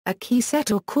A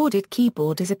keyset or chorded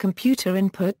keyboard is a computer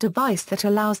input device that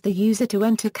allows the user to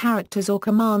enter characters or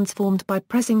commands formed by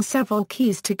pressing several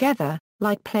keys together,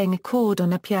 like playing a chord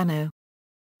on a piano.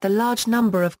 The large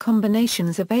number of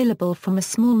combinations available from a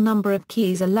small number of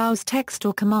keys allows text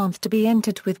or commands to be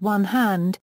entered with one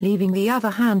hand, leaving the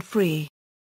other hand free.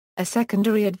 A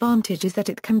secondary advantage is that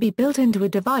it can be built into a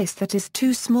device that is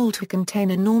too small to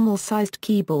contain a normal-sized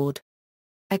keyboard.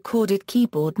 A chorded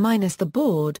keyboard minus the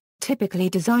board, typically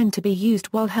designed to be used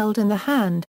while held in the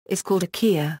hand, is called a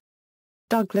keyer.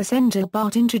 Douglas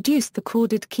Engelbart introduced the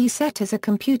chorded keyset as a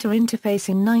computer interface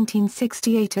in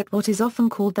 1968 at what is often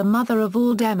called the mother of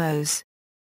all demos.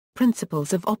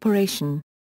 Principles of operation.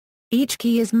 Each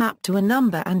key is mapped to a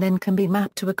number and then can be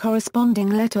mapped to a corresponding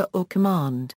letter or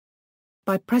command.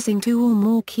 By pressing two or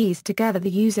more keys together, the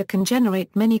user can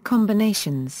generate many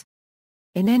combinations.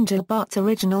 In Engelbart's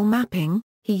original mapping,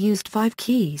 he used 5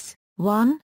 keys: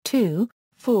 1, 2,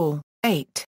 4,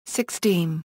 8,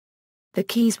 16. The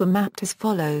keys were mapped as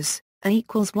follows: A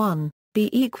equals 1, B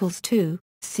equals 2,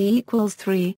 C equals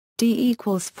 3, D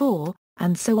equals 4,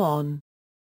 and so on.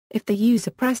 If the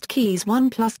user pressed keys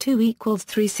 1 plus 2 equals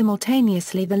 3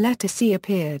 simultaneously, the letter C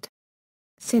appeared.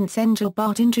 Since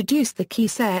Engelbart introduced the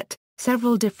keyset,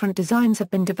 several different designs have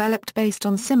been developed based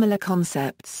on similar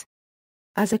concepts.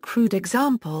 As a crude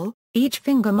example, each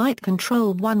finger might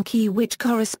control one key which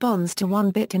corresponds to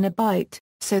 1 bit in a byte,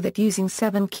 so that using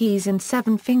 7 keys and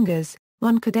 7 fingers,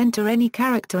 one could enter any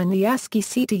character in the ASCII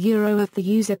seed if the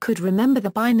user could remember the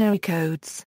binary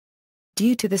codes.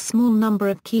 Due to the small number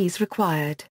of keys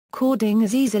required, chording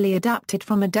is easily adapted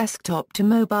from a desktop to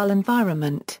mobile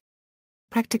environment.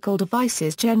 Practical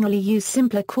devices generally use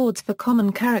simpler chords for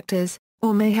common characters,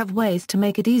 or may have ways to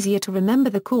make it easier to remember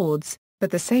the chords, but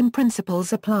the same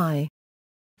principles apply.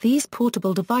 These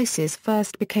portable devices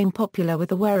first became popular with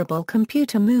the wearable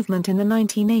computer movement in the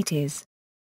 1980s.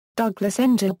 Douglas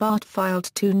Engelbart filed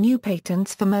 2 new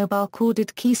patents for mobile chorded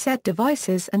keyset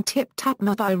devices, and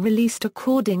TipTapMobile released a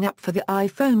chording app for the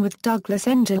iPhone with Douglas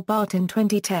Engelbart in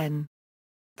 2010.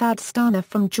 Thad Stana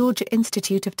from Georgia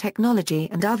Institute of Technology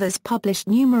and others published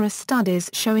numerous studies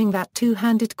showing that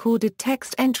two-handed chorded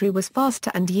text entry was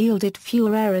faster and yielded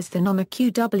fewer errors than on a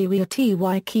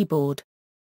QWERTY keyboard.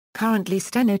 Currently,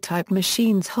 stenotype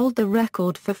machines hold the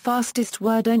record for fastest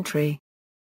word entry.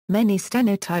 Many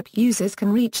stenotype users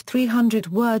can reach 300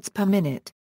 words per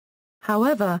minute.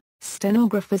 However,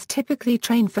 stenographers typically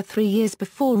train for 3 years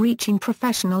before reaching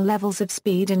professional levels of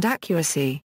speed and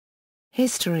accuracy.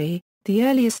 History. The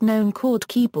earliest known chord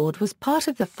keyboard was part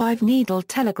of the 5-needle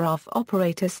telegraph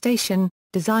operator station,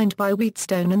 designed by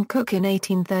Wheatstone and Cook in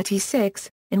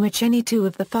 1836, in which any 2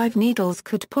 of the 5 needles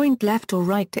could point left or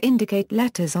right to indicate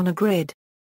letters on a grid.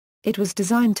 It was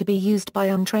designed to be used by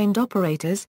untrained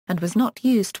operators, and was not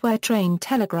used where trained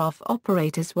telegraph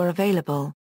operators were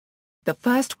available. The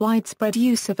first widespread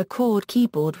use of a chord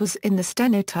keyboard was in the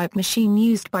stenotype machine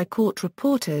used by court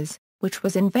reporters, which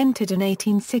was invented in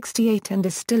 1868 and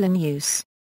is still in use.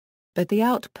 But the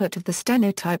output of the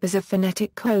stenotype is a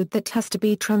phonetic code that has to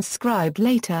be transcribed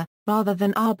later, rather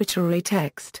than arbitrary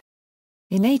text.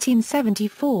 In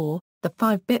 1874, the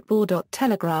 5-bit baud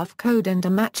telegraph code and a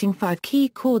matching 5-key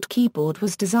chord keyboard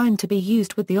was designed to be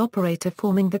used with the operator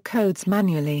forming the codes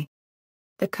manually.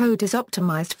 The code is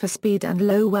optimized for speed and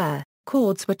low wear.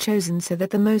 Chords were chosen so that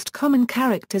the most common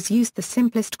characters used the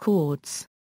simplest chords.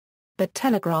 But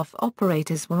telegraph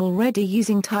operators were already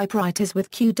using typewriters with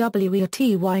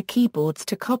QWERTY keyboards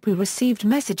to copy received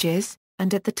messages,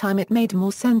 and at the time it made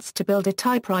more sense to build a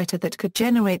typewriter that could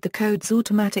generate the codes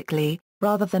automatically,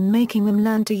 rather than making them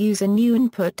learn to use a new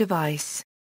input device.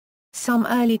 Some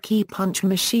early key punch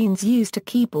machines used a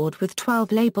keyboard with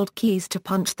 12 labeled keys to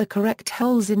punch the correct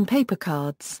holes in paper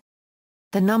cards.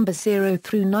 The numbers 0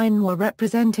 through 9 were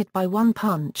represented by 1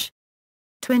 punch.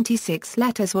 26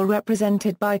 letters were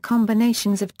represented by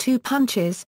combinations of 2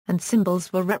 punches, and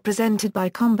symbols were represented by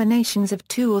combinations of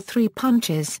 2 or 3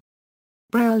 punches.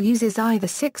 Braille uses either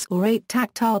 6 or 8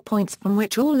 tactile points from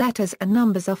which all letters and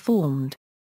numbers are formed.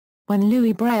 When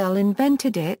Louis Braille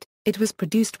invented it, it was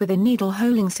produced with a needle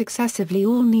holding successively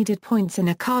all needed points in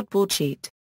a cardboard sheet.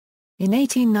 In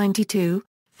 1892,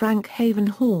 Frank Haven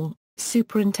Hall,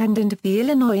 superintendent of the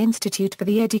Illinois Institute for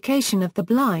the Education of the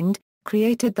Blind,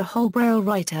 created the whole Braille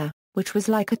writer, which was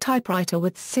like a typewriter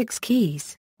with 6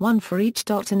 keys, 1 for each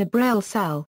dot in a Braille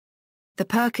cell. The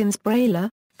Perkins Brailler,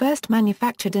 first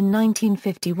manufactured in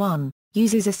 1951,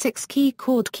 uses a 6-key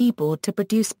chord keyboard to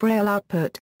produce Braille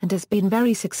output, and has been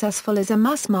very successful as a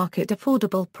mass-market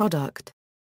affordable product.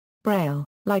 Braille,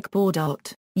 like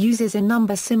Baudot, uses a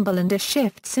number symbol and a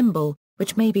shift symbol,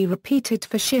 which may be repeated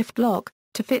for shift lock,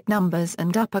 to fit numbers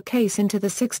and uppercase into the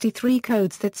 63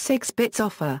 codes that 6 bits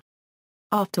offer.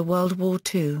 After World War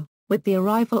II, with the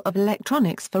arrival of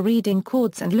electronics for reading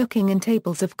chords and looking in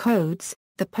tables of codes,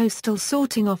 the postal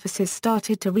sorting offices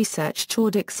started to research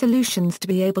chordic solutions to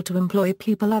be able to employ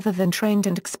people other than trained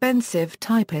and expensive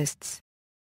typists.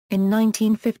 In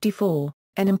 1954,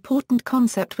 an important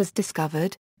concept was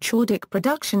discovered: chordic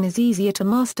production is easier to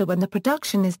master when the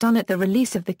production is done at the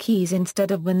release of the keys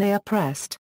instead of when they are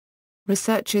pressed.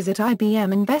 Researchers at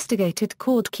IBM investigated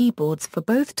chord keyboards for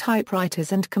both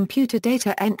typewriters and computer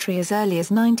data entry as early as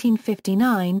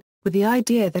 1959, with the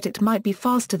idea that it might be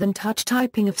faster than touch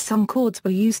typing if some chords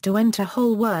were used to enter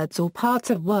whole words or parts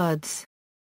of words.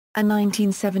 A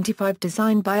 1975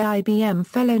 design by IBM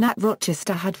fellow Nat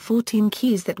Rochester had 14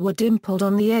 keys that were dimpled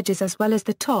on the edges as well as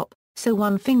the top, so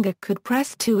one finger could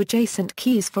press 2 adjacent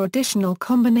keys for additional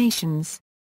combinations.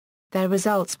 Their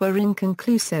results were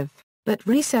inconclusive, but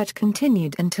research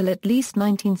continued until at least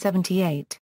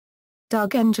 1978.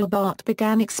 Doug Engelbart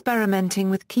began experimenting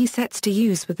with keysets to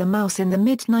use with the mouse in the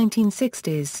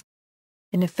mid-1960s.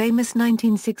 In a famous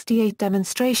 1968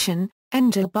 demonstration,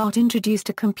 Engelbart introduced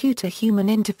a computer-human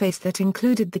interface that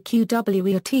included the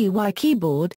QWERTY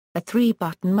keyboard, a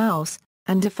 3-button mouse,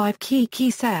 and a 5-key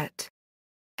keyset.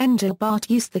 Engelbart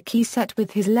used the keyset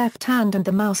with his left hand and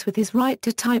the mouse with his right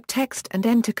to type text and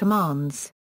enter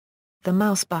commands. The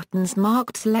mouse buttons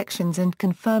marked selections and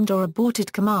confirmed or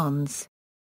aborted commands.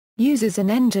 Users in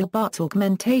Engelbart's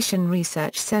Augmentation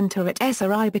Research Center at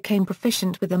SRI became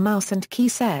proficient with the mouse and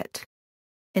keyset.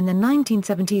 In the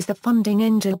 1970s, the funding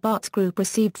Engelbart's group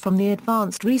received from the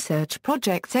Advanced Research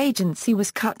Projects Agency was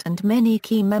cut and many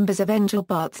key members of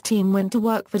Engelbart's team went to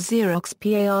work for Xerox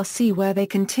PARC, where they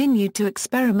continued to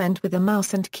experiment with the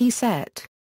mouse and keyset.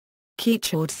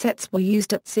 Keyboard sets were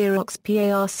used at Xerox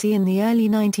PARC in the early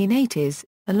 1980s,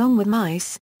 along with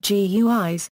mice,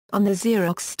 GUIs, on the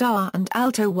Xerox Star and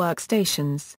Alto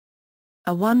workstations.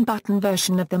 A one-button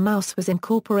version of the mouse was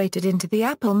incorporated into the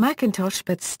Apple Macintosh,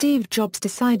 but Steve Jobs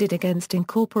decided against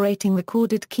incorporating the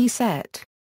chorded keyset.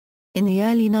 In the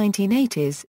early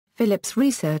 1980s, Philips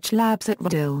Research Labs at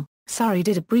Rochdale, Surrey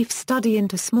did a brief study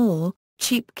into small,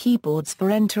 cheap keyboards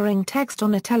for entering text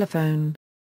on a telephone.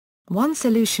 One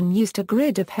solution used a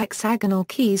grid of hexagonal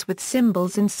keys with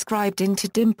symbols inscribed into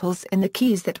dimples in the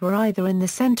keys that were either in the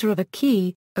center of a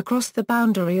key, across the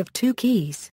boundary of 2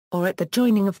 keys, or at the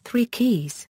joining of 3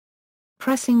 keys.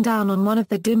 Pressing down on one of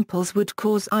the dimples would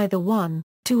cause either 1,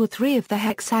 2 or 3 of the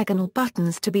hexagonal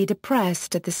buttons to be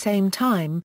depressed at the same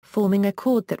time, forming a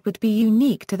chord that would be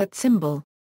unique to that symbol.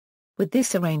 With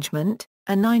this arrangement,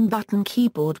 a 9-button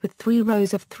keyboard with 3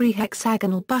 rows of 3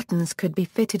 hexagonal buttons could be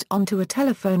fitted onto a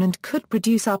telephone and could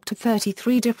produce up to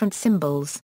 33 different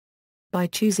symbols. By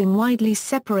choosing widely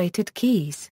separated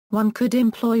keys, one could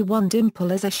employ one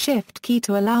dimple as a shift key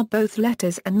to allow both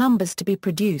letters and numbers to be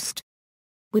produced.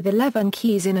 With 11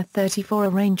 keys in a 34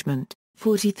 arrangement,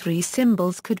 43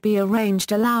 symbols could be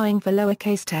arranged, allowing for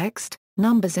lowercase text,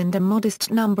 numbers and a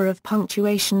modest number of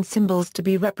punctuation symbols to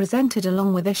be represented,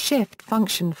 along with a shift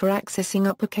function for accessing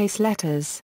uppercase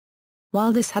letters.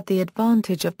 While this had the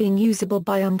advantage of being usable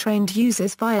by untrained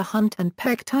users via hunt and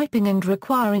peck typing and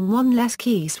requiring one less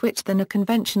key switch than a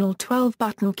conventional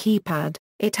 12-button keypad,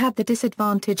 it had the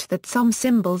disadvantage that some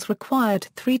symbols required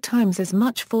 3 times as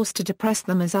much force to depress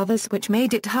them as others, which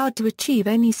made it hard to achieve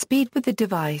any speed with the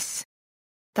device.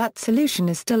 That solution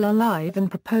is still alive and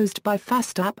proposed by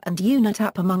FastApp and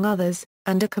UnitApp among others,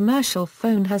 and a commercial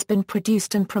phone has been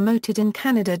produced and promoted in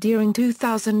Canada during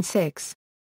 2006.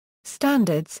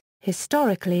 Standards.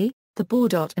 Historically, the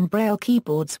Baudot and Braille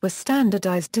keyboards were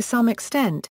standardized to some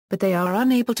extent, but they are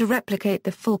unable to replicate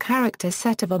the full character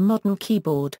set of a modern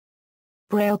keyboard.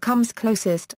 Braille comes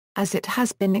closest, as it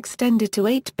has been extended to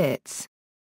 8 bits.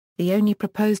 The only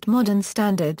proposed modern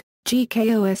standard,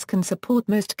 GKOS, can support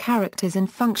most characters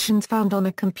and functions found on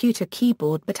a computer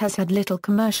keyboard but has had little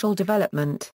commercial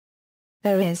development.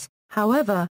 There is,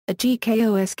 however, a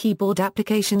GKOS keyboard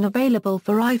application available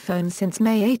for iPhone since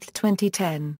May 8,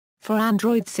 2010, for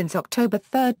Android since October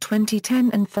 3,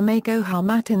 2010 and for Mago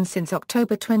Haumatin since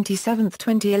October 27,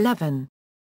 2011.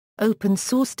 Open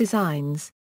source designs.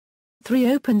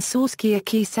 3 open-source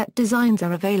keyset designs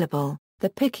are available: the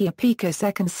Pikia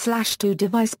Picosecond/2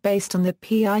 device based on the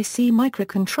PIC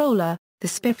microcontroller, the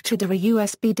SpiffTrader, a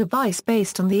USB device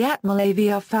based on the Atmel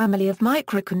AVR family of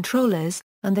microcontrollers,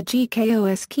 and the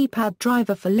GKOS keypad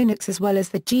driver for Linux, as well as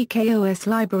the GKOS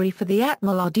library for the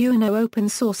Atmel Arduino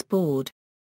open-source board.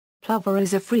 Plover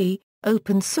is a free,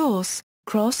 open-source,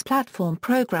 cross-platform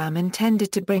program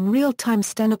intended to bring real-time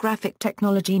stenographic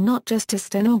technology not just to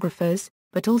stenographers,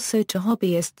 but also to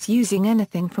hobbyists using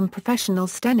anything from professional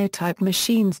stenotype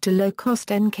machines to low-cost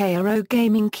NKRO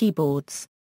gaming keyboards.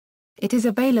 It is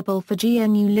available for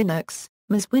GNU Linux,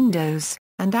 MS Windows,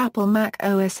 and Apple Mac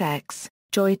OS X.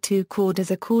 Joy 2 Chord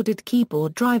is a chorded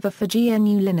keyboard driver for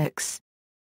GNU Linux.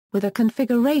 With a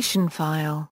configuration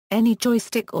file, any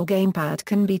joystick or gamepad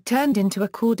can be turned into a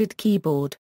chorded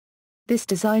keyboard. This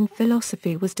design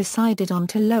philosophy was decided on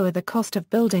to lower the cost of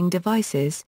building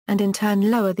devices, and in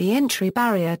turn lower the entry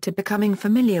barrier to becoming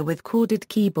familiar with chorded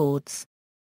keyboards.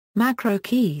 Macro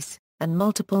keys and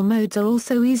multiple modes are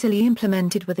also easily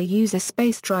implemented with a user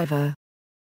space driver.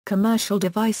 Commercial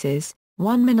devices.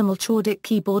 One minimal chorded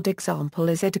keyboard example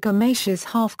is Edgar Meish's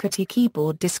half-QWERTY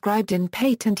keyboard described in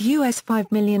patent US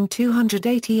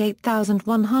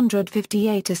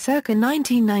 5,288,158 a circa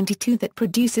 1992 that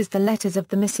produces the letters of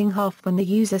the missing half when the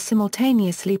user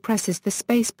simultaneously presses the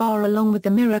space bar along with the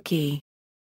mirror key.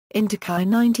 Interkai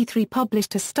 93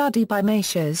 published a study by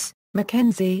Meishers,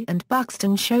 Mackenzie and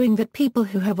Buxton showing that people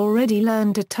who have already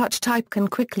learned a touch type can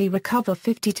quickly recover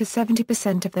 50 to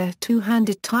 70% of their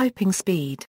two-handed typing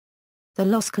speed. The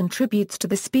loss contributes to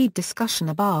the speed discussion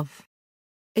above.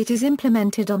 It is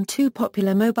implemented on two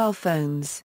popular mobile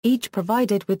phones, each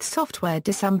provided with software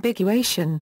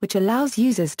disambiguation, which allows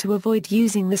users to avoid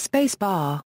using the space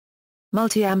bar.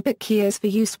 Multi-ambit keys for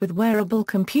use with wearable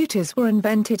computers were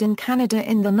invented in Canada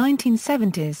in the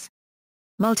 1970s.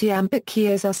 Multi-ambit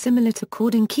keys are similar to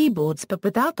chording keyboards but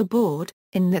without the board,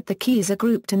 in that the keys are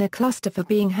grouped in a cluster for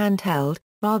being handheld,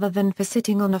 rather than for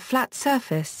sitting on a flat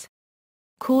surface.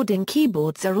 Chording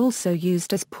keyboards are also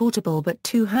used as portable but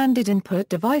two-handed input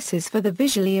devices for the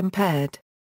visually impaired.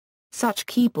 Such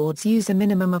keyboards use a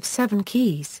minimum of 7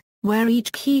 keys, where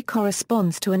each key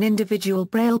corresponds to an individual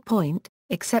braille point,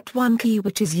 except one key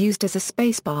which is used as a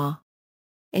spacebar.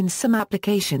 In some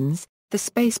applications, the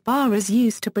spacebar is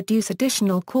used to produce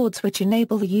additional chords which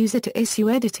enable the user to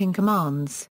issue editing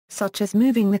commands, such as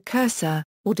moving the cursor,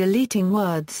 or deleting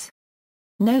words.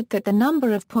 Note that the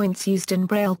number of points used in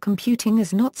Braille computing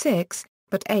is not 6,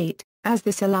 but 8, as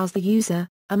this allows the user,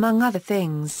 among other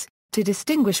things, to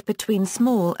distinguish between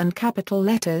small and capital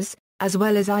letters, as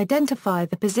well as identify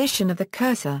the position of the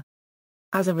cursor.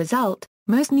 As a result,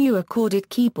 most newer chorded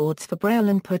keyboards for Braille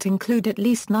input include at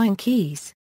least 9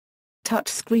 keys.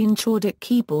 Touchscreen chorded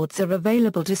keyboards are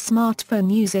available to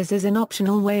smartphone users as an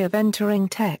optional way of entering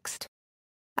text.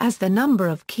 As the number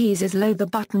of keys is low, the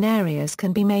button areas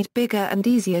can be made bigger and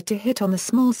easier to hit on the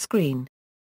small screen.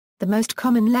 The most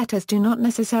common letters do not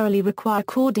necessarily require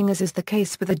chording, as is the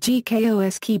case with the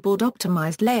GKOS keyboard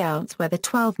optimized layouts where the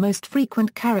 12 most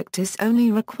frequent characters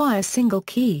only require single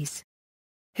keys.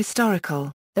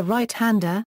 Historical: the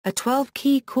right-hander, a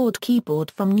 12-key chord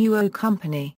keyboard from Nuo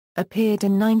Company, appeared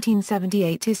in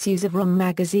 1978 issues of ROM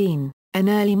magazine, an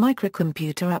early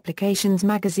microcomputer applications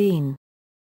magazine.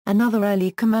 Another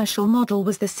early commercial model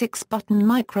was the 6-button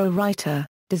micro-writer,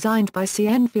 designed by C.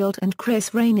 Enfield and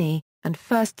Chris Rainey, and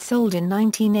first sold in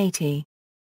 1980.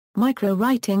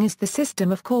 Micro-writing is the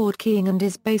system of chord keying and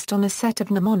is based on a set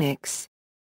of mnemonics.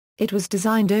 It was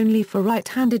designed only for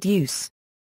right-handed use.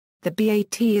 The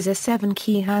BAT is a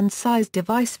 7-key hand-sized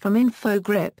device from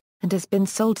InfoGrip, and has been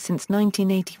sold since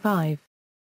 1985.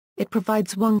 It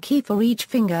provides 1 key for each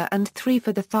finger and 3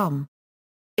 for the thumb.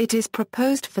 It is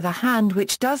proposed for the hand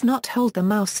which does not hold the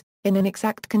mouse, in an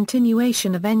exact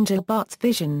continuation of Engelbart's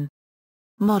vision.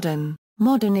 Modern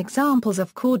examples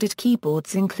of chorded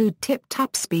keyboards include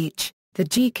Tip-Tap Speech, the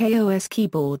GKOS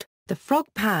keyboard, the Frog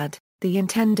Pad, the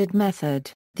Intended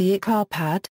Method, the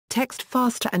ICAR-Pad, Text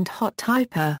Faster and Hot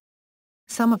Typer.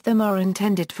 Some of them are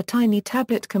intended for tiny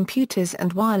tablet computers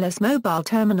and wireless mobile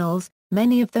terminals,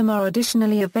 many of them are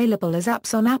additionally available as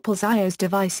apps on Apple's iOS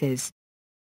devices.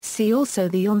 See also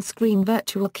the on-screen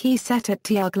virtual keyset at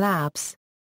Tiag Labs.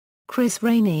 Chris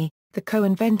Rainey, the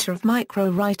co-inventor of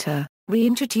Micro-Writer,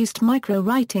 reintroduced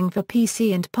micro-writing for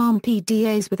PC and Palm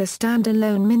PDAs with a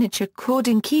standalone miniature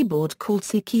chording keyboard called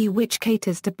C-Key, which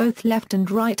caters to both left and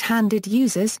right-handed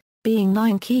users, being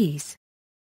 9 keys.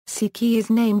 C-Key is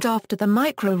named after the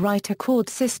Micro-Writer chord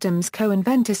system's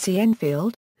co-inventor C.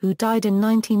 Enfield, who died in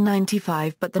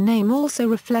 1995, but the name also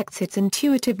reflects its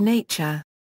intuitive nature.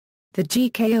 The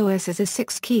GKOS is a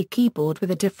 6-key keyboard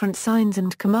with a different signs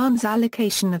and commands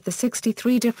allocation of the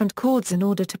 63 different chords in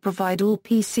order to provide all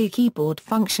PC keyboard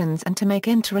functions and to make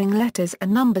entering letters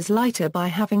and numbers lighter by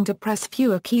having to press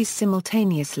fewer keys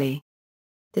simultaneously.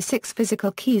 The 6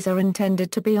 physical keys are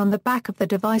intended to be on the back of the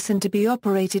device and to be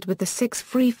operated with the 6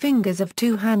 free fingers of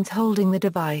 2 hands holding the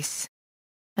device.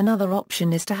 Another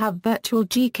option is to have virtual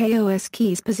GKOS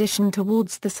keys positioned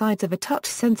towards the sides of a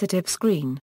touch-sensitive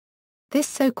screen. This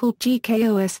so-called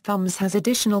GKOS thumbs has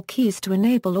additional keys to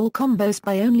enable all combos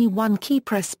by only one key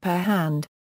press per hand.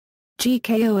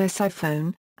 GKOS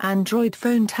iPhone, Android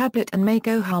phone, tablet and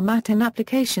Mago Harmattan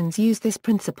applications use this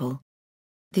principle.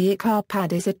 The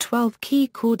Engelbart is a 12-key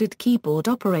chorded keyboard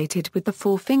operated with the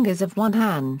 4 fingers of one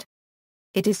hand.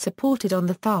 It is supported on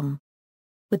the thumb.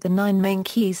 With the 9 main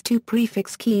keys, 2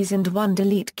 prefix keys and 1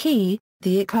 delete key,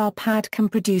 the Engelbart can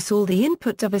produce all the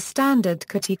inputs of a standard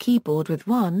QWERTY keyboard with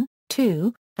 1,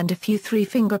 2, and a few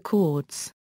 3-finger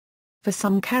chords. For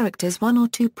some characters 1 or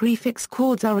 2 prefix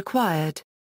chords are required.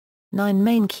 9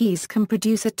 main keys can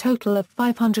produce a total of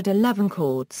 511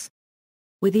 chords.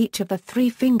 With each of the 3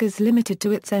 fingers limited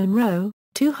to its own row,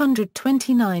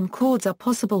 229 chords are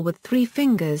possible with 3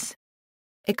 fingers.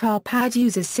 Engelbart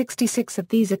uses 66 of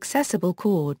these accessible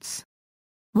chords.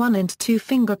 1 and 2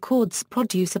 finger chords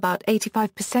produce about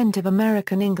 85% of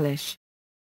American English.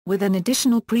 With an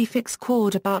additional prefix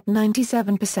chord about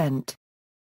 97%.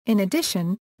 In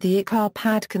addition, the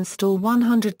Engelbart can store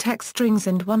 100 text strings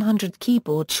and 100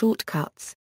 keyboard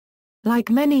shortcuts.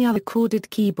 Like many other chorded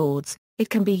keyboards,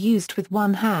 it can be used with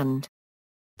one hand.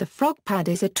 The Frogpad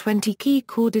is a 20-key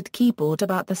chorded keyboard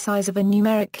about the size of a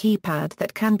numeric keypad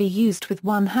that can be used with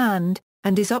one hand,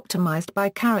 and is optimized by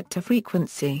character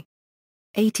frequency.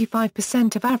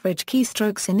 85% of average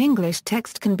keystrokes in English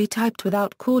text can be typed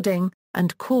without chording,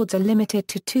 and chords are limited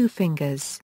to 2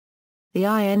 fingers. The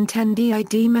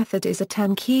IN10DID method is a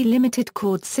 10-key limited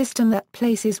chord system that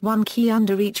places 1 key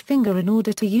under each finger in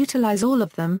order to utilize all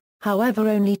of them, however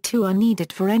only 2 are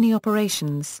needed for any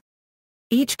operations.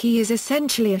 Each key is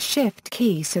essentially a shift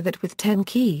key, so that with 10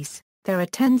 keys, there are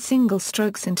 10 single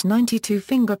strokes and 92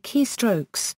 finger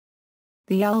keystrokes.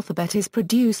 The alphabet is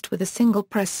produced with a single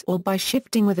press or by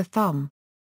shifting with a thumb.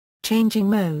 Changing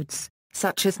modes,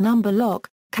 such as number lock,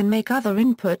 can make other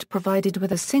input provided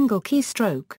with a single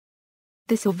keystroke.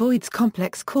 This avoids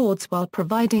complex chords while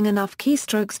providing enough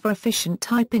keystrokes for efficient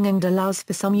typing and allows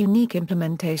for some unique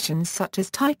implementations such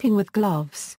as typing with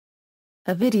gloves.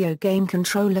 A video game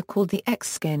controller called the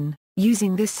X-Skin,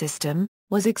 using this system,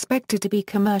 was expected to be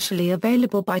commercially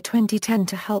available by 2010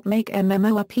 to help make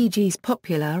MMORPGs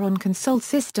popular on console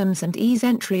systems and ease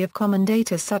entry of common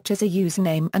data such as a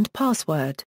username and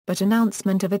password, but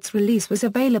announcement of its release was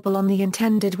available on the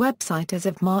intended website as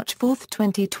of March 4,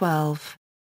 2012.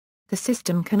 The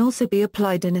system can also be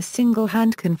applied in a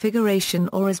single-hand configuration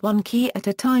or as one key at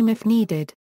a time if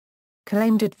needed.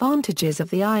 Claimed advantages of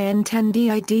the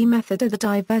IN10DID method are the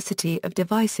diversity of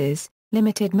devices,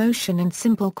 limited motion and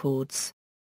simple chords.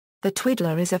 The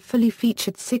Twiddler is a fully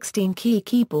featured 16-key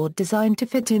keyboard designed to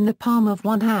fit in the palm of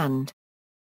one hand.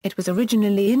 It was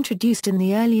originally introduced in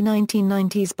the early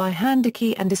 1990s by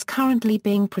Handekey and is currently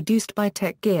being produced by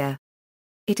Tech Gear.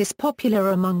 It is popular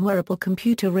among wearable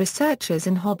computer researchers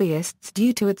and hobbyists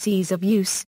due to its ease of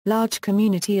use, large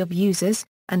community of users,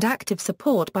 and active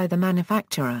support by the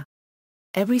manufacturer.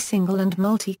 Every single and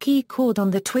multi-key chord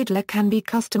on the Twiddler can be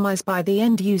customized by the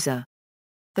end user.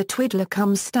 The Twiddler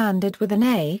comes standard with an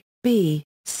A, B,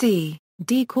 C,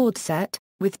 D chord set,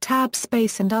 with tab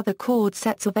space and other chord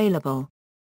sets available.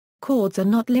 Chords are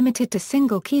not limited to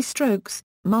single keystrokes,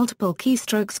 multiple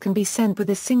keystrokes can be sent with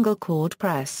a single chord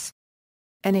press.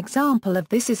 An example of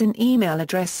this is an email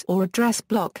address or address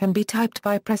block can be typed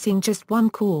by pressing just one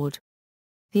chord.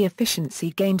 The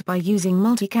efficiency gained by using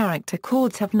multi-character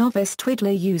chords have novice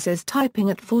Twiddler users typing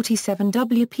at 47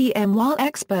 WPM while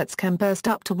experts can burst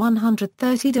up to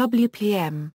 130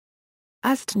 WPM.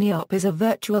 Astniop is a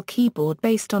virtual keyboard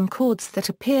based on chords that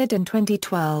appeared in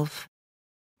 2012.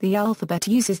 The alphabet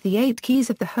uses the 8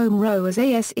 keys of the home row as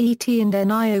ASET and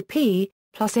NIOP,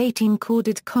 plus 18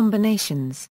 chorded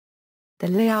combinations. The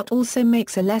layout also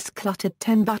makes a less cluttered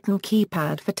 10-button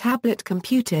keypad for tablet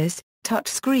computers, touch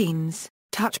screens,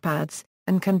 touchpads,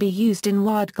 and can be used in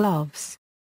wired gloves.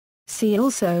 See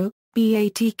also,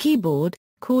 BAT keyboard,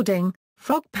 chording,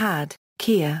 Frogpad,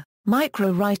 Kia,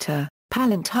 micro-writer,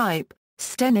 Palantype,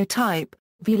 Stenotype,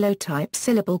 Velotype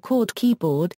syllable chord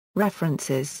keyboard,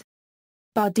 references.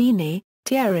 Bardini,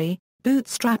 Thierry,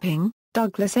 Bootstrapping,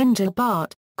 Douglas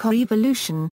Engelbart,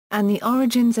 Co-Evolution, and the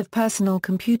Origins of Personal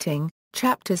Computing,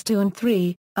 Chapters 2 and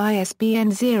 3,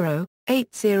 ISBN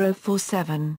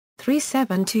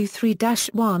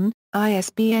 0-8047-3723-1,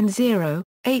 ISBN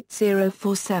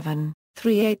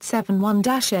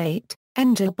 0-8047-3871-8,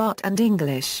 Engelbart and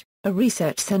English, a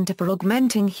Research Center for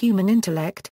Augmenting Human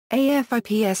Intellect,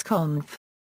 AFIPS Conf.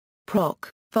 Proc.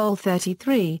 Vol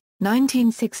 33,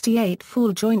 1968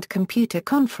 Full Joint Computer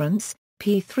Conference,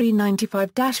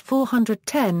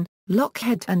 P395-410,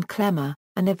 Lockhead and Clemmer,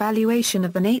 an evaluation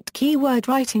of an 8-key word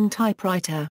writing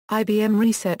typewriter, IBM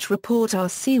Research Report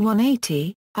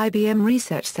RC180, IBM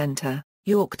Research Center,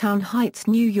 Yorktown Heights,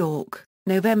 New York,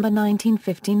 November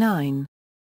 1959.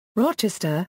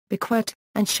 Rochester, Bequet,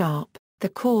 and Sharp, The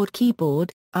Chord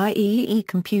Keyboard, IEEE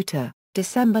Computer,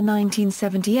 December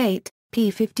 1978,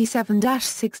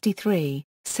 P57-63,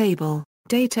 Sable,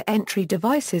 Data Entry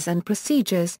Devices and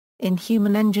Procedures, in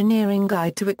Human Engineering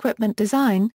Guide to Equipment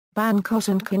Design, Bancroft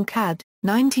and Kincade,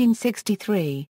 1963.